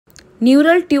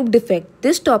Neural Tube Defect.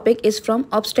 This topic is from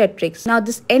obstetrics. Now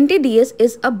this NTDS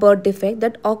is a birth defect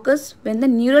that occurs when the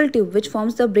neural tube, which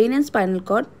forms the brain and spinal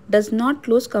cord, does not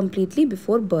close completely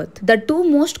before birth. The two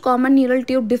most common neural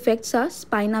tube defects are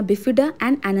Spina bifida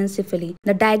and Anencephaly.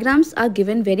 The diagrams are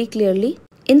given very clearly.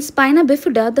 In Spina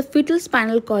bifida, the fetal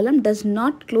spinal column does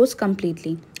not close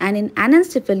completely, and in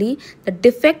Anencephaly, the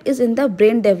defect is in the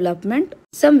brain development.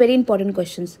 Some very important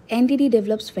questions. NTD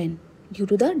develops when? Due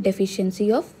to the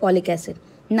deficiency of folic acid.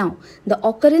 Now, the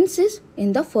occurrence is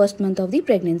in the first month of the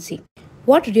pregnancy.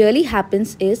 What really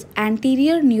happens is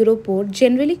anterior neuropore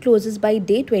generally closes by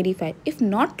day 25. If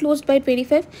not closed by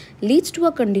 25, leads to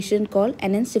a condition called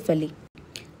Anencephaly.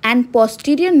 And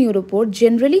posterior neuropore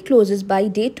generally closes by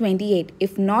day 28.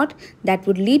 If not, that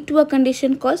would lead to a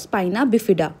condition called Spina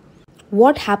bifida.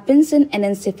 What happens in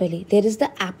Anencephaly? There is the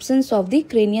absence of the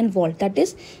cranial vault, that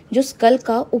is जो skull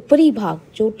का ऊपरी भाग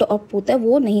जो top होता है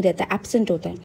वो नहीं रहता, absent होता है.